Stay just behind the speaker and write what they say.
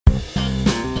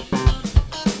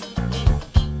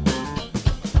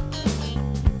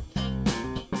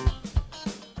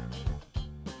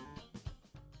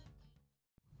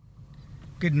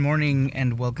Good morning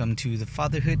and welcome to the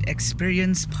Fatherhood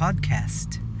Experience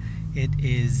podcast. It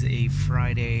is a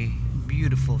Friday,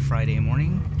 beautiful Friday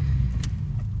morning.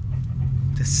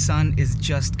 The sun is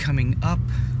just coming up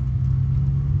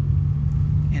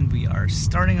and we are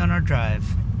starting on our drive.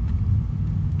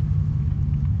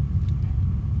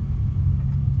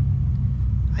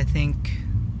 I think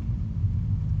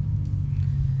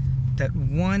that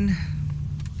one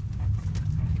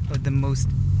of the most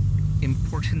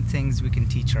important things we can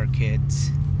teach our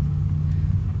kids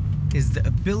is the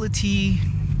ability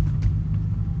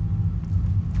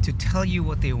to tell you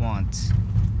what they want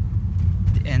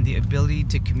and the ability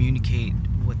to communicate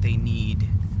what they need.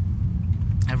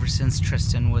 Ever since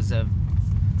Tristan was a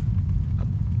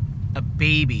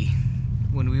baby,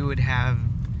 when we would have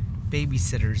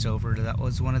babysitters over, that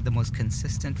was one of the most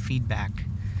consistent feedback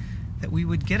that we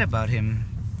would get about him,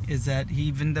 is that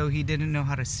even though he didn't know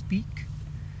how to speak,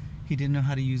 he didn't know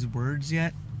how to use words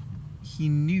yet, he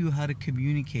knew how to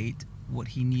communicate what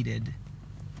he needed.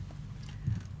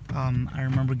 I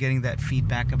remember getting that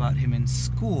feedback about him in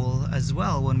school as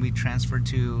well when we transferred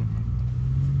to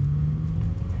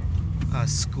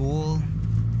school,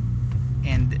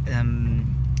 and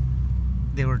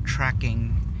they were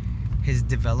tracking his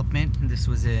development. And this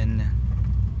was in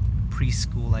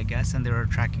preschool, I guess, and they were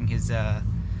tracking his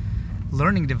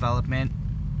learning development.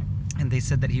 And they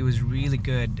said that he was really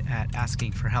good at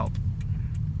asking for help.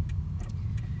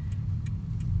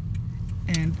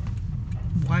 And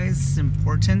why is this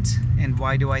important, and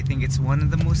why do I think it's one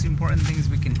of the most important things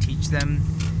we can teach them,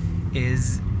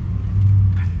 is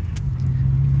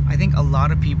I think a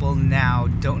lot of people now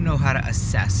don't know how to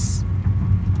assess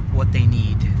what they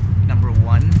need, number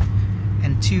one.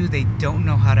 And two, they don't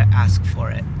know how to ask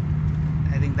for it.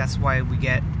 I think that's why we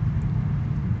get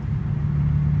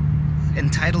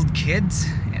entitled kids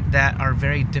that are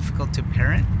very difficult to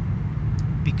parent,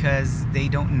 because they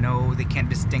don't know, they can't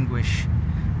distinguish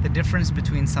the difference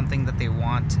between something that they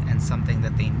want and something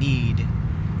that they need,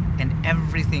 and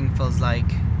everything feels like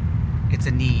it's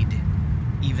a need,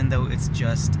 even though it's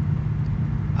just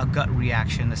a gut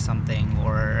reaction to something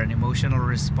or an emotional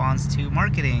response to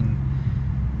marketing.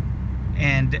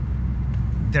 And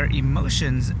their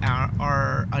emotions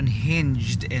are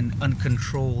unhinged and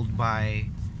uncontrolled by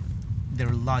their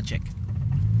logic.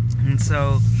 And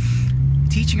so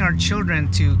teaching our children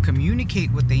to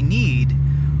communicate what they need,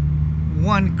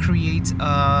 one, creates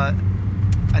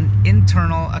an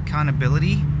internal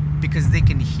accountability, because they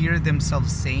can hear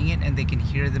themselves saying it and they can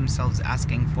hear themselves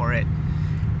asking for it.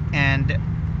 And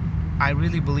I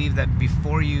really believe that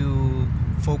before you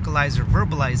vocalize or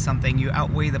verbalize something, you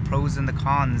outweigh the pros and the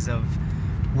cons of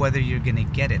whether you're gonna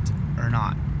get it or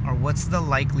not, or what's the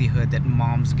likelihood that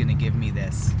mom's gonna give me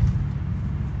this.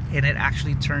 And it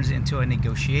actually turns into a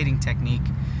negotiating technique,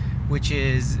 which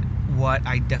is what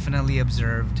I definitely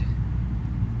observed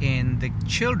in the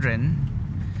children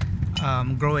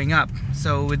growing up.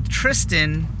 So with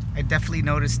Tristan, I definitely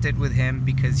noticed it with him,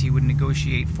 because he would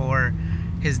negotiate for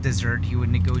his dessert. He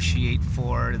would negotiate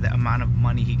for the amount of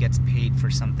money he gets paid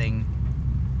for something.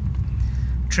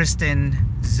 Tristan,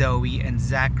 Zoe, and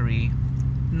Zachary,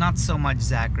 not so much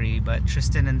Zachary, but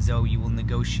Tristan and Zoe will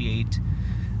negotiate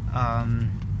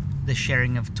the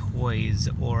sharing of toys,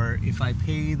 or if I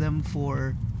pay them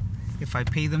for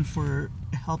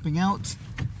helping out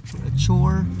for a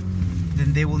chore,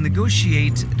 then they will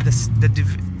negotiate the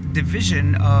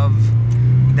division of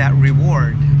that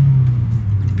reward,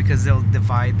 because they'll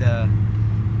divide the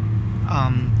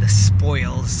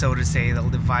spoils, so to say.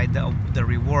 They'll divide the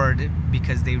reward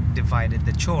because they divided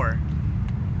the chore.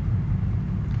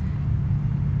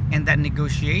 And that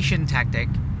negotiation tactic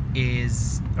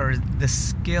or the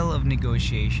skill of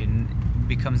negotiation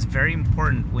becomes very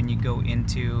important when you go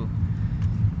into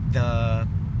the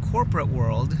corporate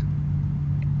world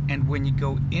and when you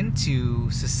go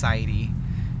into society,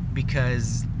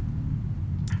 because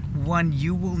one,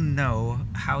 you will know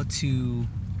how to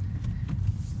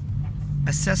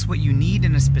assess what you need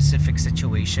in a specific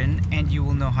situation, and you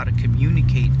will know how to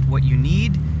communicate what you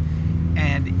need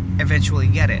and eventually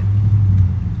get it.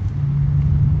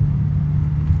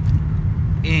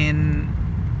 In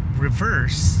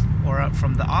reverse, or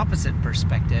from the opposite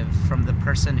perspective, from the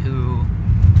person who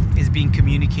is being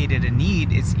communicated a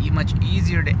need, it's much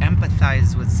easier to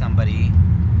empathize with somebody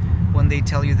when they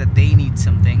tell you that they need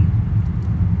something,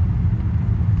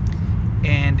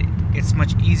 and it's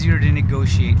much easier to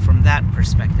negotiate from that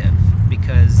perspective,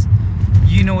 because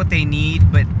you know what they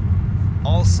need, but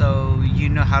also you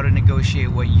know how to negotiate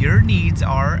what your needs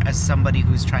are as somebody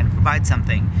who's trying to provide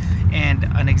something. And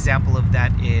an example of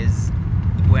that is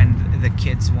when the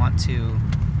kids want to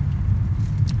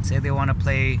Say they want to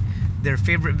play their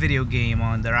favorite video game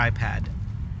on their iPad,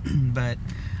 but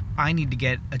I need to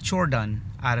get a chore done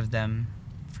out of them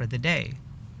for the day.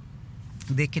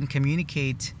 They can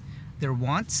communicate their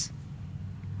wants,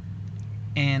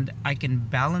 and I can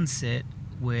balance it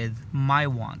with my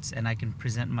wants, and I can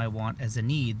present my want as a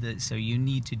need. So you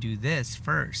need to do this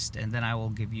first, and then I will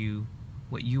give you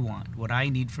what you want. What I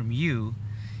need from you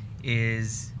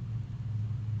is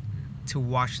to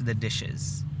wash the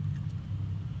dishes,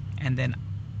 and then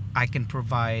I can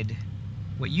provide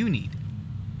what you need.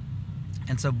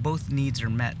 And so both needs are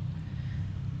met.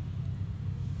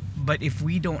 But if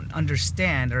we don't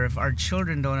understand, or if our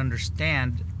children don't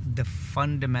understand the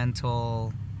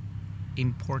fundamental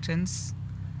importance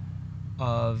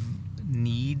of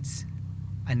needs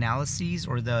analyses,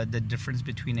 or the difference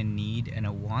between a need and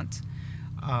a want,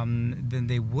 then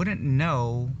they wouldn't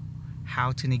know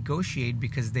how to negotiate,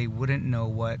 because they wouldn't know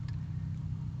what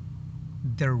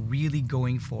they're really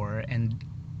going for, and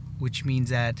which means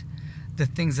that the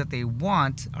things that they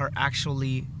want are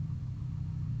actually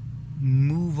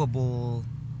movable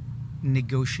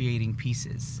negotiating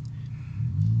pieces,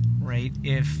 right?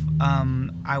 If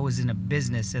I was in a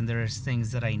business and there's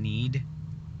things that I need,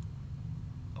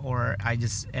 or I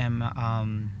just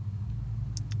am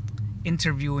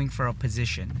interviewing for a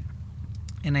position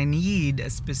and I need a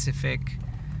specific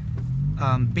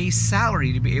base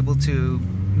salary to be able to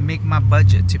make my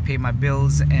budget, to pay my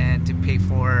bills, and to pay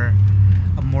for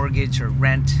a mortgage or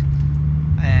rent,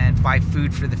 and buy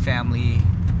food for the family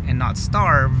and not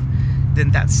starve,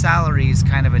 then that salary is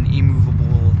kind of an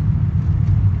immovable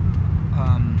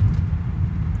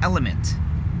element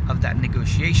of that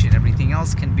negotiation. Everything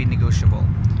else can be negotiable,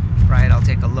 right? I'll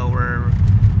take a lower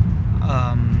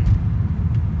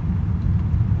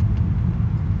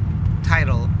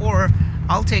title, or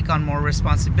I'll take on more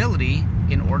responsibility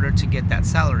in order to get that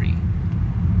salary.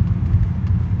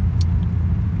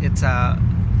 It's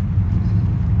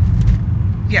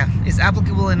it's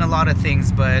applicable in a lot of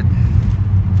things, but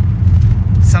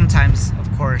sometimes,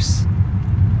 of course,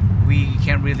 we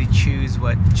can't really choose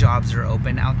what jobs are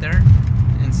open out there,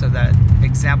 and so that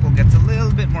example gets a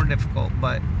little bit more difficult,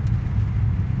 but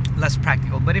less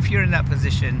practical. But if you're in that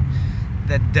position,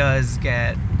 that does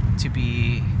get to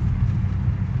be,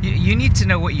 you need to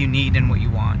know what you need and what you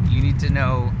want. You need to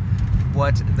know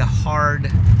what the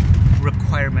hard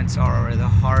requirements are, or the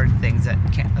hard things that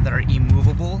are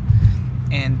immovable,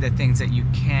 and the things that you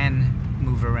can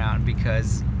move around,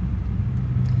 because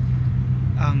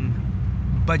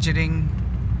budgeting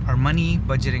our money,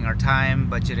 budgeting our time,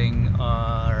 budgeting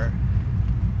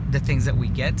the things that we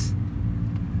get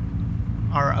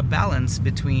are a balance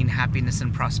between happiness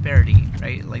and prosperity,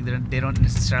 right? Like they don't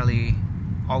necessarily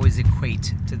always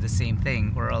equate to the same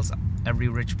thing, or else every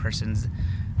rich person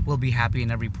will be happy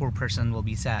and every poor person will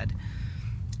be sad.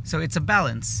 So it's a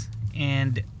balance,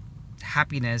 and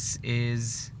happiness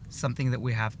is something that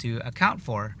we have to account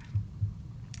for,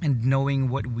 and knowing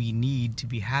what we need to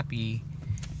be happy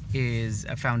is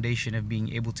a foundation of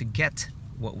being able to get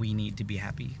what we need to be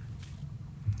happy.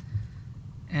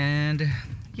 And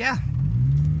yeah,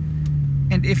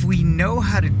 and if we know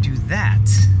how to do that,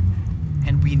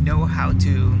 and we know how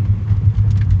to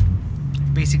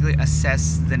basically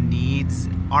assess the needs,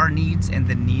 our needs and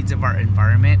the needs of our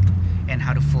environment, and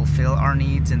how to fulfill our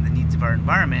needs and the needs of our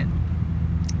environment,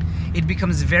 it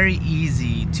becomes very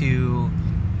easy to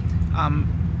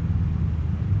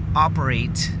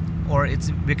operate, or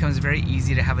it becomes very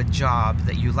easy to have a job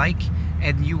that you like,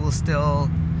 and you will still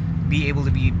be able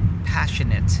to be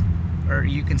passionate, or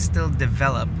you can still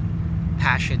develop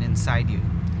passion inside you.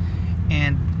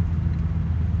 And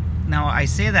now I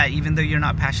say that even though you're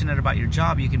not passionate about your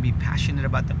job, you can be passionate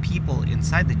about the people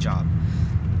inside the job.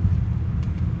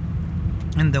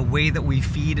 And the way that we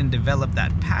feed and develop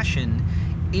that passion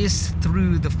is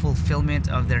through the fulfillment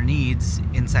of their needs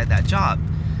inside that job.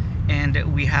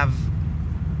 And we have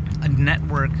a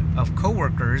network of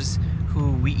coworkers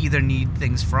who we either need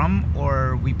things from,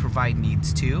 or we provide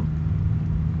needs to,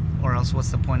 or else what's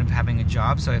the point of having a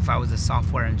job? So if I was a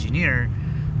software engineer,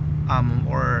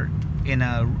 or in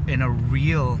a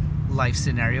real life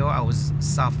scenario, I was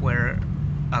software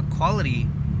quality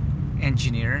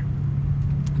engineer,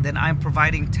 then I'm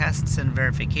providing tests and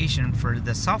verification for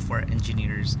the software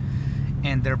engineers,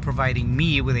 and they're providing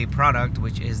me with a product,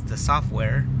 which is the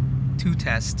software to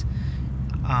test,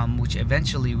 which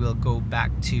eventually will go back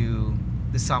to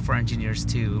the software engineers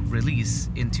to release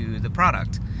into the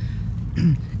product.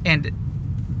 And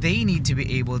they need to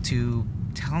be able to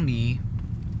tell me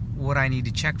what I need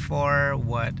to check for,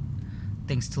 what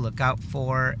things to look out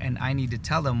for, and I need to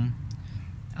tell them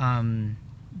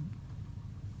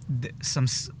some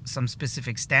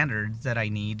specific standards that I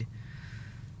need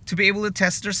to be able to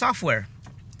test their software.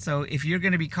 So if you're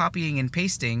going to be copying and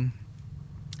pasting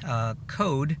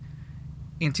code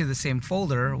into the same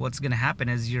folder, what's going to happen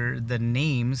is the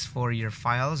names for your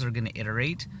files are going to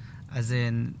iterate, as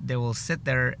in they will sit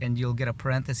there and you'll get a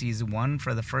parentheses 1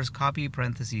 for the first copy,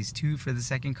 parentheses 2 for the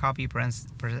second copy,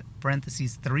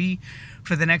 parentheses 3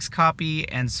 for the next copy,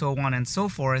 and so on and so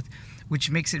forth, which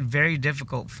makes it very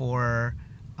difficult for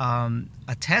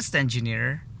a test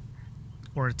engineer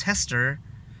or a tester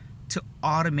to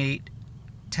automate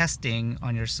testing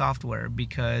on your software,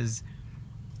 because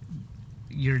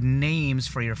your names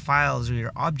for your files or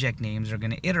your object names are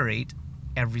going to iterate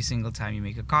every single time you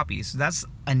make a copy. So that's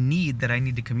a need that I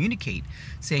need to communicate,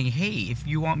 saying, hey, if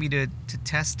you want me to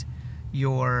test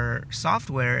your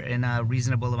software in a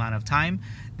reasonable amount of time,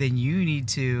 then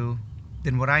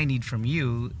what I need from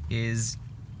you is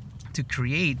to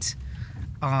create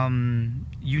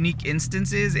unique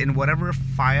instances in whatever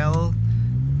file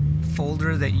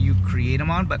folder that you create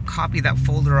them on, but copy that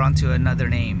folder onto another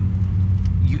name.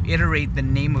 You iterate the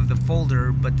name of the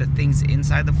folder, but the things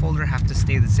inside the folder have to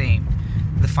stay the same.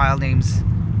 The file names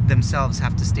themselves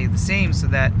have to stay the same, so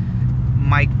that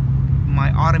my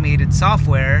automated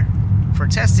software for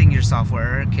testing your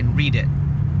software can read it.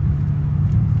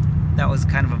 That was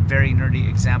kind of a very nerdy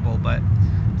example, but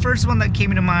first one that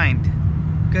came to mind.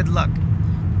 Good luck.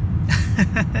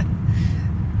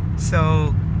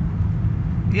 So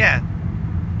yeah,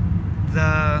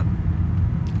 the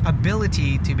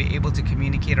ability to be able to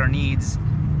communicate our needs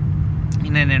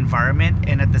in an environment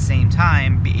and at the same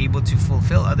time be able to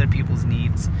fulfill other people's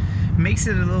needs makes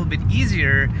it a little bit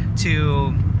easier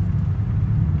to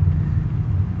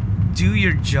do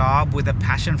your job with a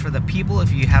passion for the people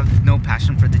if you have no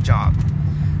passion for the job,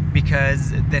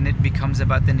 because then it becomes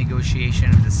about the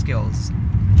negotiation of the skills.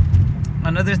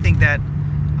 Another thing that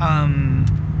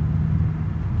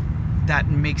that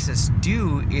makes us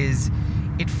do is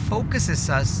it focuses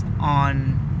us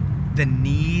on the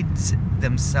needs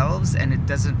themselves, and it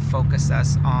doesn't focus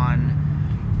us on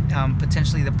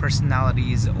potentially the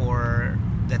personalities or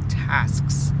the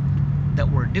tasks that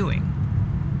we're doing.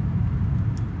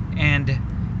 And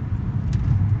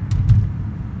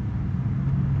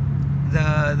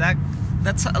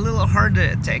that's a little hard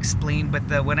to explain,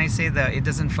 but when I say that it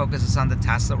doesn't focus us on the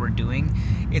tasks that we're doing,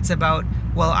 it's about,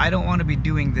 well, I don't want to be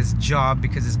doing this job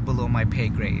because it's below my pay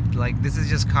grade. Like, this is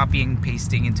just copying and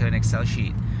pasting into an Excel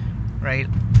sheet, right?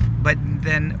 But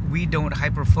then we don't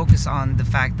hyper focus on the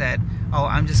fact that, oh,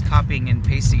 I'm just copying and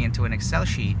pasting into an Excel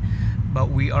sheet, but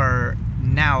we are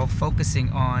now focusing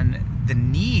on the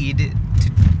need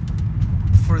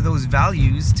for those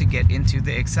values to get into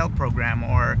the Excel program,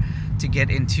 or to get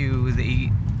into the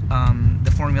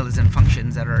formulas and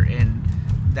functions that are in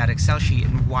that Excel sheet,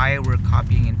 and why we're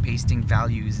copying and pasting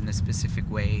values in a specific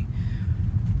way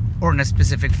or in a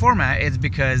specific format is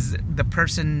because the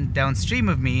person downstream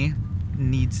of me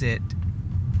needs it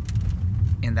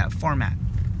in that format.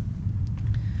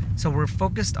 So we're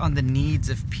focused on the needs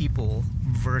of people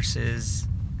versus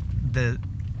the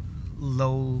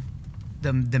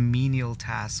menial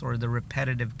tasks or the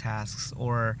repetitive tasks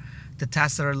or the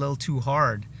tasks that are a little too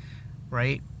hard,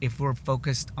 right? If we're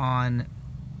focused on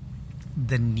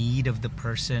the need of the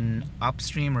person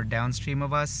upstream or downstream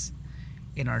of us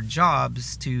in our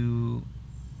jobs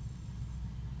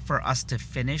for us to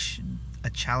finish a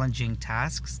challenging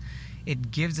tasks,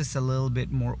 it gives us a little bit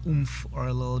more oomph or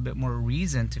a little bit more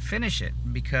reason to finish it,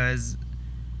 because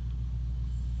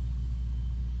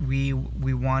we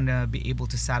want to be able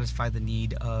to satisfy the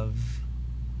need of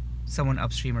someone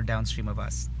upstream or downstream of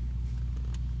us.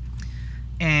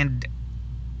 And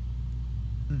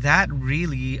that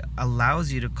really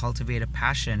allows you to cultivate a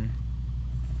passion,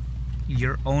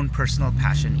 your own personal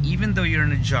passion, even though you're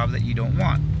in a job that you don't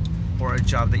want or a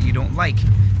job that you don't like,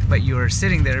 but you're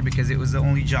sitting there because it was the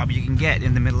only job you can get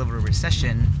in the middle of a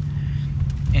recession.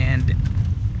 And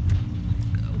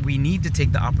we need to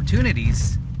take the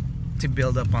opportunities to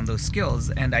build up on those skills.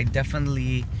 And I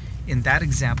definitely, in that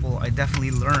example, I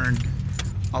definitely learned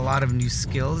a lot of new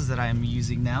skills that I'm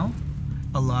using now,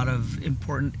 a lot of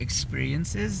important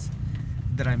experiences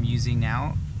that I'm using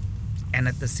now. And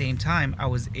at the same time, I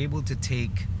was able to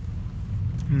take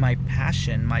my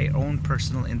passion, my own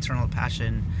personal internal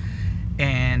passion,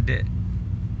 and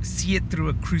see it through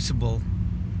a crucible,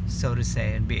 so to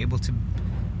say, and be able to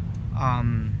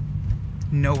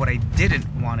know what I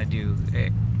didn't want to do.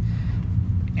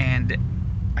 And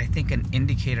I think an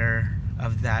indicator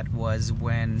of that was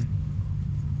when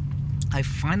I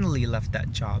finally left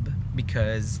that job,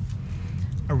 because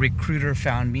a recruiter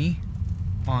found me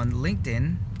on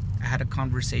LinkedIn I had a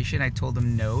conversation. I told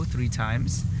them no 3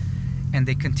 times, and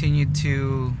they continued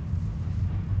to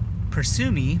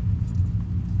pursue me.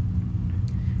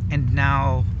 And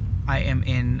now I am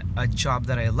in a job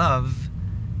that I love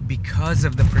because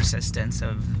of the persistence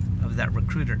of that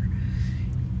recruiter.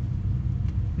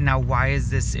 Now, why is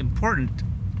this important?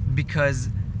 Because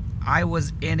I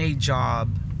was in a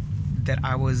job that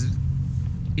I was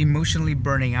emotionally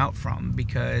burning out from,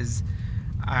 because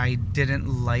I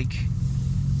didn't like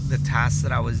the tasks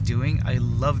that I was doing. I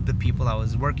loved the people I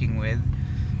was working with,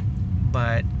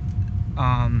 but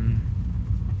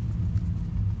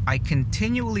I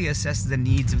continually assessed the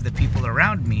needs of the people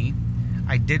around me.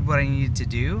 I did what I needed to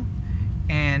do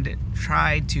and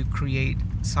tried to create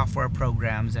software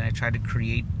programs, and I tried to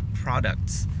create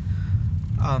products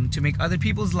to make other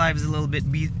people's lives a little bit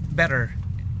better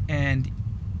and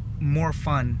more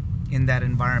fun in that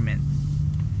environment.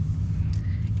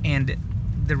 And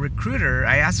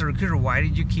I asked the recruiter, why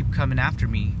did you keep coming after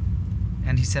me?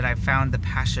 And he said, I found the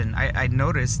passion. I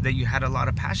noticed that you had a lot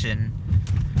of passion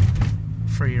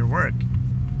for your work.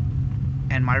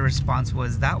 And my response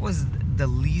was, that was the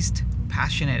least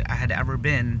passionate I had ever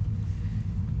been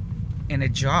in a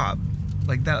job.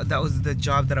 Like that was the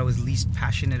job that I was least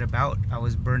passionate about. I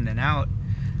was burning out.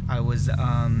 I was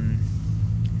I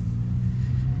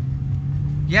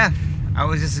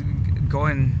was just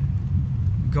going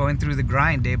through the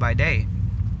grind day by day.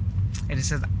 And he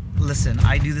says, listen,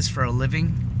 I do this for a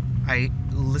living. I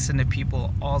listen to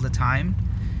people all the time,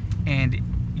 and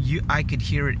I could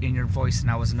hear it in your voice,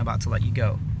 and I wasn't about to let you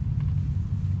go.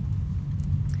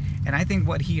 And I think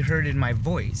what he heard in my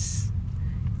voice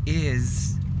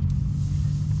is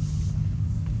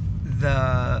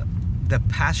the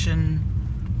passion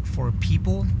for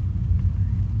people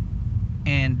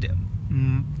and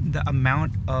the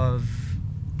amount of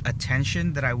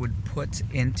attention that I would put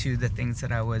into the things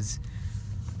that I was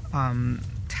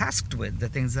tasked with, the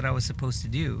things that I was supposed to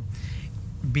do.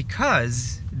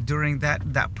 Because during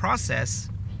that process,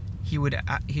 he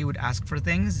would ask for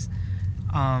things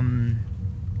to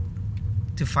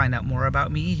find out more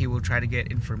about me. He will try to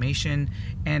get information,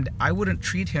 and I wouldn't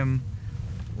treat him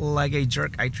like a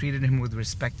jerk. I treated him with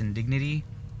respect and dignity,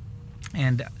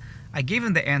 and I gave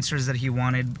him the answers that he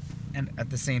wanted. And at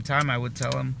the same time, I would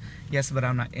tell him, yes, but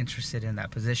I'm not interested in that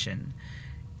position.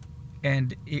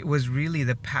 And it was really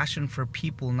the passion for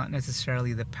people, not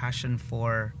necessarily the passion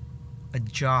for a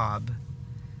job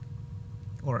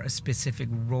or a specific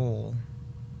role,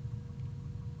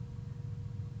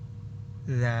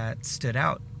 that stood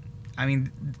out. I mean,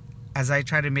 as I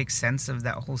try to make sense of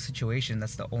that whole situation,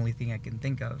 that's the only thing I can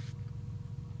think of.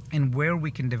 And where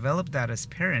we can develop that as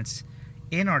parents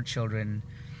in our children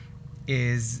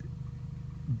is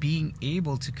being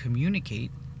able to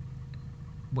communicate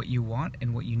what you want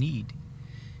and what you need,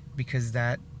 because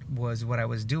that was what I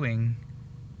was doing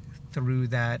through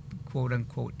that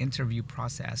quote-unquote interview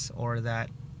process, or that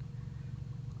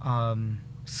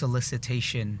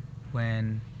solicitation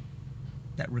when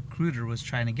that recruiter was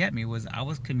trying to get me. Was I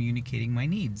was communicating my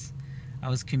needs. I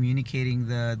was communicating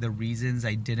the reasons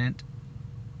I didn't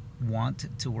want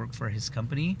to work for his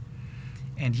company,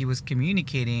 and he was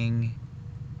communicating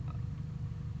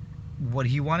what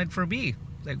he wanted for me.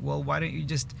 Like, well, why don't you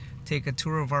just take a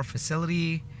tour of our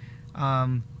facility?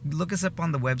 Look us up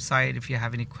on the website. If you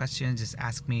have any questions, just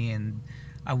ask me, and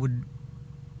I would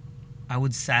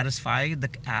satisfy the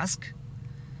ask.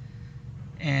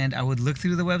 And I would look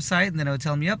through the website, and then I would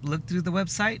tell him, yep, look through the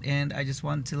website, and I just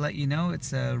wanted to let you know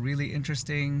it's really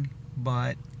interesting,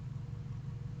 but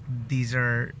these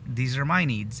are my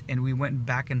needs. And we went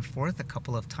back and forth a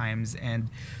couple of times, and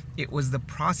it was the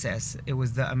process, it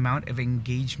was the amount of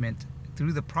engagement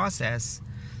through the process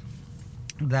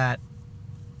that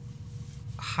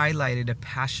highlighted a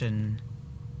passion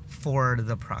for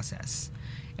the process.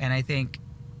 And I think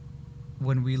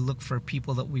when we look for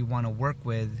people that we want to work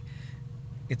with,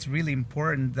 it's really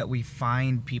important that we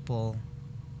find people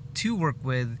to work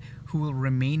with who will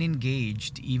remain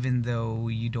engaged even though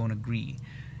you don't agree,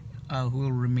 who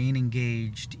will remain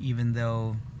engaged even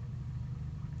though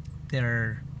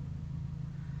they're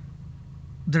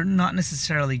not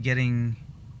necessarily getting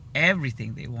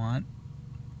everything they want,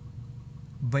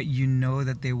 but you know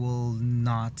that they will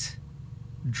not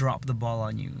drop the ball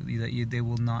on you, that they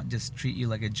will not just treat you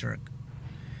like a jerk.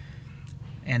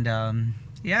 And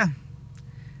yeah,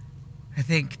 I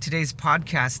think today's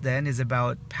podcast then is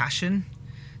about passion,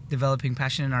 developing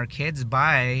passion in our kids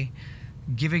by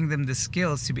giving them the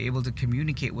skills to be able to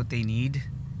communicate what they need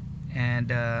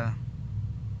and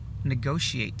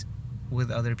negotiate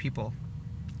with other people.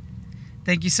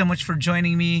 Thank you so much for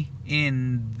joining me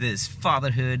in this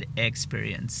fatherhood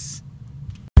experience.